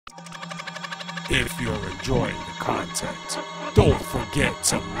If you're enjoying the content, don't forget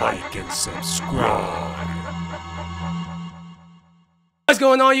to like and subscribe. What's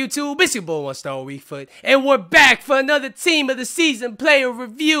going on, YouTube? It's your boy 1 Star Weakfoot, and we're back for another Team of the Season player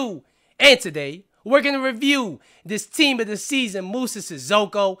review. And today, we're going to review this Team of the Season, Tots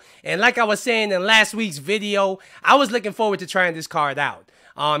Sissoko. And like I was saying in last week's video, I was looking forward to trying this card out.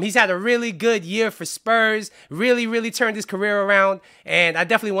 He's had a really good year for Spurs, really turned his career around, and I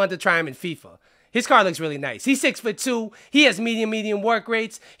definitely wanted to try him in FIFA. His card looks really nice. He's 6'2", he has medium work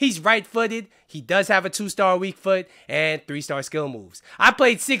rates, he's right-footed, he does have a 2-star weak foot, and 3-star skill moves. I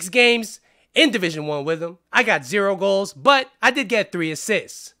played 6 games in Division 1 with him. I got 0 goals, but I did get 3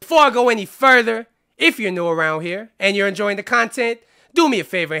 assists. Before I go any further, if you're new around here and you're enjoying the content, do me a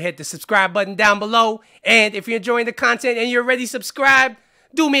favor and hit the subscribe button down below. And if you're enjoying the content and you're already subscribed,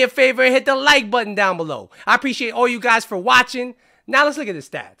 do me a favor and hit the like button down below. I appreciate all you guys for watching. Now let's look at his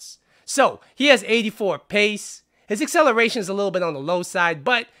stats. So, he has 84 pace. His acceleration is a little bit on the low side,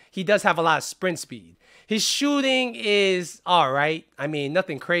 but he does have a lot of sprint speed. His shooting is alright. I mean,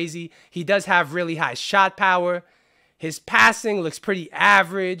 nothing crazy. He does have really high shot power. His passing looks pretty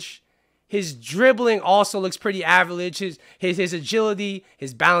average. His dribbling also looks pretty average. His agility,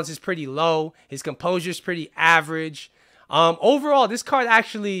 his balance is pretty low. His composure is pretty average. Overall, this card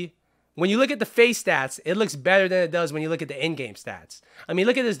actually, when you look at the face stats, it looks better than it does when you look at the in-game stats. I mean,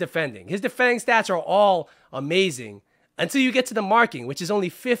 look at his defending. His defending stats are all amazing until you get to the marking, which is only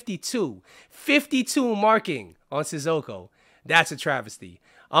 52. 52 marking on Sissoko. That's a travesty.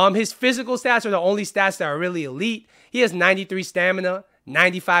 His physical stats are the only stats that are really elite. He has 93 stamina,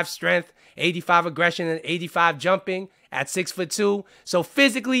 95 strength, 85 aggression, and 85 jumping at 6'2". So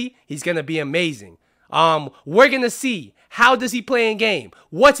physically, he's going to be amazing. We're going to see, how does he play in game?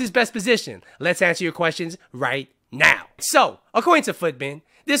 What's his best position? Let's answer your questions right now. So, according to Footbin,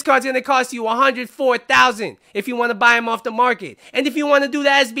 this card's going to cost you $104,000 if you want to buy him off the market. And if you want to do the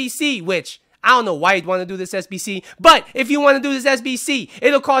SBC, which I don't know why you'd want to do this SBC, but if you want to do this SBC,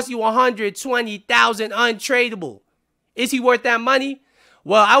 it'll cost you $120,000 untradeable. Is he worth that money?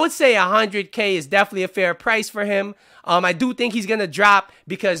 Well, I would say $100K is definitely a fair price for him. I do think he's going to drop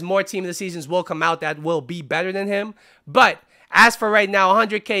because more Team of the Seasons will come out that will be better than him. But as for right now,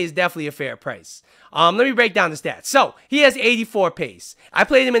 $100K is definitely a fair price. Let me break down the stats. So, he has 84 pace. I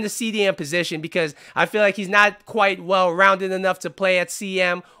played him in the CDM position because I feel like he's not quite well-rounded enough to play at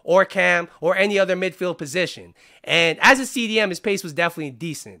CM or CAM or any other midfield position. And as a CDM, his pace was definitely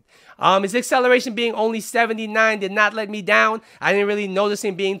decent. His acceleration being only 79 did not let me down. I didn't really notice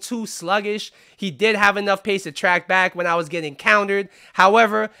him being too sluggish. He did have enough pace to track back when I was getting countered.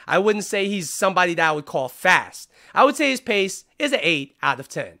 However, I wouldn't say he's somebody that I would call fast. I would say his pace is an 8 out of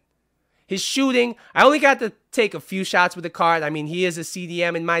 10. His shooting, I only got to take a few shots with the card. I mean, he is a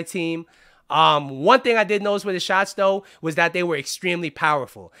CDM in my team. One thing I did notice with his shots, though, was that they were extremely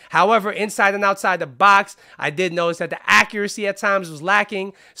powerful. However, inside and outside the box, I did notice that the accuracy at times was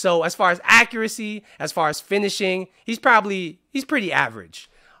lacking. So as far as accuracy, as far as finishing, he's pretty average.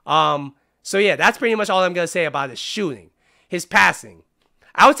 So yeah, that's pretty much all I'm going to say about his shooting. His passing.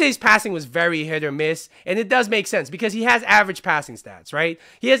 I would say his passing was very hit or miss, and it does make sense because he has average passing stats, right?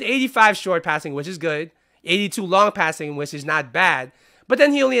 He has 85 short passing, which is good, 82 long passing, which is not bad, but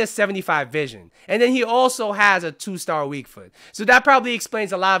then he only has 75 vision, and then he also has a 2-star weak foot. So that probably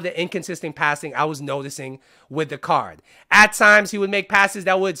explains a lot of the inconsistent passing I was noticing with the card. At times, he would make passes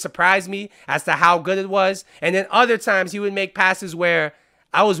that would surprise me as to how good it was, and then other times he would make passes where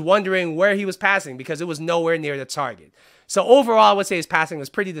I was wondering where he was passing because it was nowhere near the target. So overall, I would say his passing was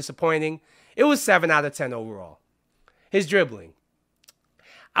pretty disappointing. It was 7 out of 10 overall. His dribbling.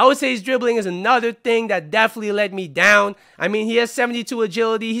 I would say his dribbling is another thing that definitely let me down. I mean, he has 72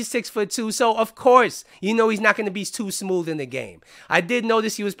 agility. He's 6'2", so of course, you know he's not going to be too smooth in the game. I did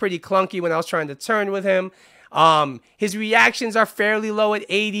notice he was pretty clunky when I was trying to turn with him. His reactions are fairly low at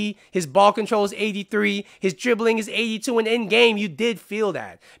 80. His ball control is 83. His dribbling is 82. And in game, you did feel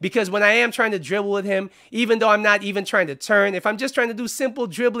that. Because when I am trying to dribble with him, even though I'm not even trying to turn, if I'm just trying to do simple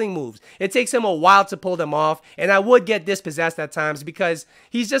dribbling moves, it takes him a while to pull them off. And I would get dispossessed at times because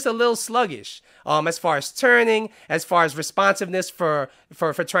he's just a little sluggish. As far as turning, as far as responsiveness for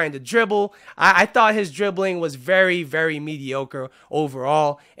trying to dribble, I thought his dribbling was very mediocre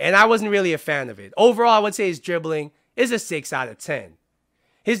overall, and I wasn't really a fan of it. Overall, I would say his dribbling is a 6 out of 10.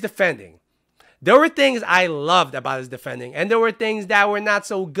 His defending. There were things I loved about his defending, and there were things that were not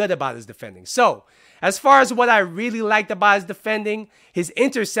so good about his defending. So, As far as what I really liked about his defending, his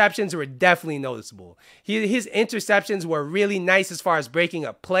interceptions were definitely noticeable. His interceptions were really nice as far as breaking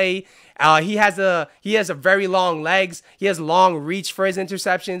up play. He has a very long legs. He has long reach for his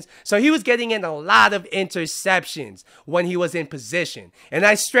interceptions. So he was getting in a lot of interceptions when he was in position. And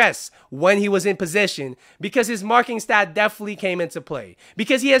I stress when he was in position because his marking stat definitely came into play.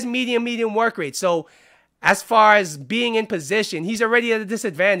 Because he has medium work rate. So as far as being in position, he's already at a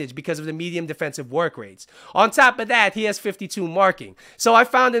disadvantage because of the medium defensive work rates. On top of that, he has 52 marking. So I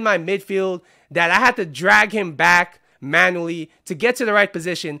found in my midfield that I had to drag him back manually to get to the right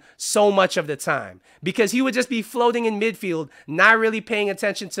position so much of the time because he would just be floating in midfield, not really paying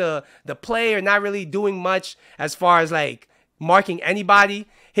attention to the play or not really doing much as far as like marking anybody.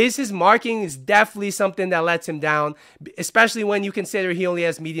 His marking is definitely something that lets him down, especially when you consider he only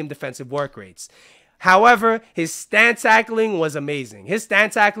has medium defensive work rates. However, his stand tackling was amazing. His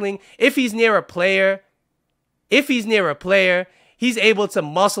stand tackling, if he's near a player, he's able to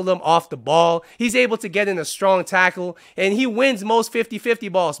muscle them off the ball. He's able to get in a strong tackle, and he wins most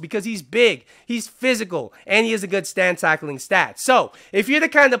 50-50 balls because he's big, he's physical, and he has a good stand tackling stat. So, if you're the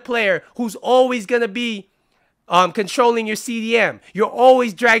kind of player who's always going to be controlling your CDM, you're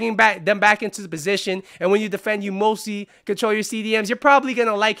always dragging them back into the position, and when you defend, you mostly control your CDMs, you're probably going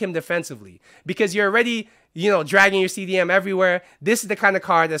to like him defensively because you're already, dragging your CDM everywhere. This is the kind of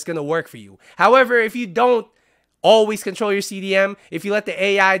card that's going to work for you. However, if you don't always control your CDM, if you let the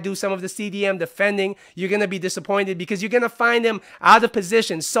AI do some of the CDM defending, you're going to be disappointed because you're going to find him out of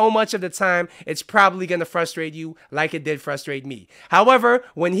position so much of the time, it's probably going to frustrate you like it did frustrate me. However,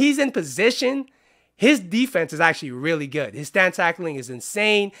 when he's in position, his defense is actually really good. His stand tackling is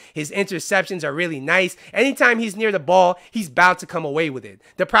insane. His interceptions are really nice. Anytime he's near the ball, he's bound to come away with it.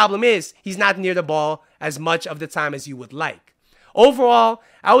 The problem is he's not near the ball as much of the time as you would like. Overall,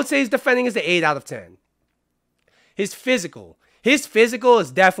 I would say his defending is an 8 out of 10. His physical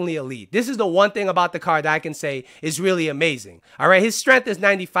is definitely elite. This is the one thing about the card that I can say is really amazing. All right, his strength is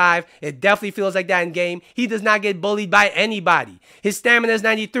 95. It definitely feels like that in game. He does not get bullied by anybody. His stamina is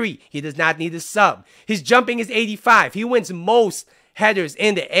 93. He does not need a sub. His jumping is 85. He wins most headers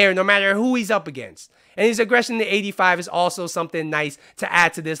in the air no matter who he's up against. And his aggression to 85 is also something nice to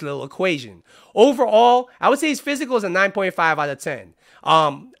add to this little equation. Overall, I would say his physical is a 9.5 out of 10.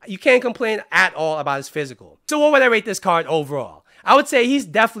 You can't complain at all about his physical. So what would I rate this card overall? I would say he's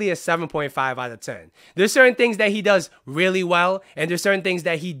definitely a 7.5 out of 10. There's certain things that he does really well, and there's certain things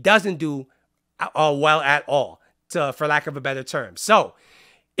that he doesn't do well at all, for lack of a better term. So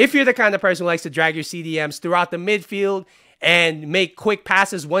if you're the kind of person who likes to drag your CDMs throughout the midfield and make quick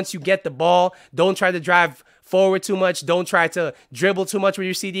passes once you get the ball, don't try to drive forward too much, don't try to dribble too much with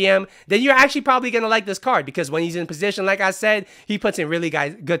your CDM, then you're actually probably going to like this card because when he's in position, like I said, he puts in really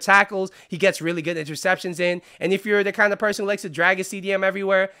good tackles, he gets really good interceptions in, and if you're the kind of person who likes to drag his CDM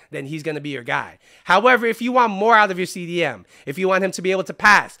everywhere, then he's going to be your guy. However, if you want more out of your CDM, if you want him to be able to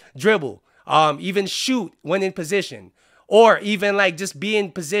pass, dribble, even shoot when in position, or even like just be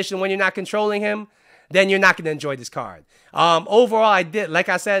in position when you're not controlling him, then you're not going to enjoy this card. Overall, like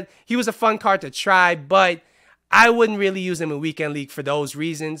I said, he was a fun card to try, but I wouldn't really use him in Weekend League for those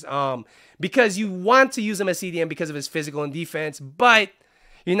reasons. Because you want to use him as CDM because of his physical and defense, but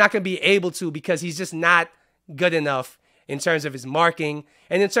you're not going to be able to because he's just not good enough in terms of his marking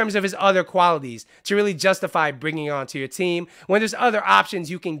and in terms of his other qualities to really justify bringing on to your team when there's other options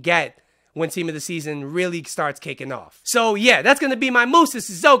you can get when Team of the Season really starts kicking off. So yeah, that's going to be my Tots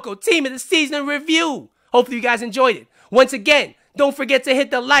Sissoko Team of the Season review. Hopefully you guys enjoyed it. Once again, don't forget to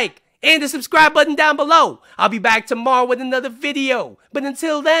hit the like and the subscribe button down below. I'll be back tomorrow with another video. But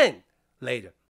until then, later.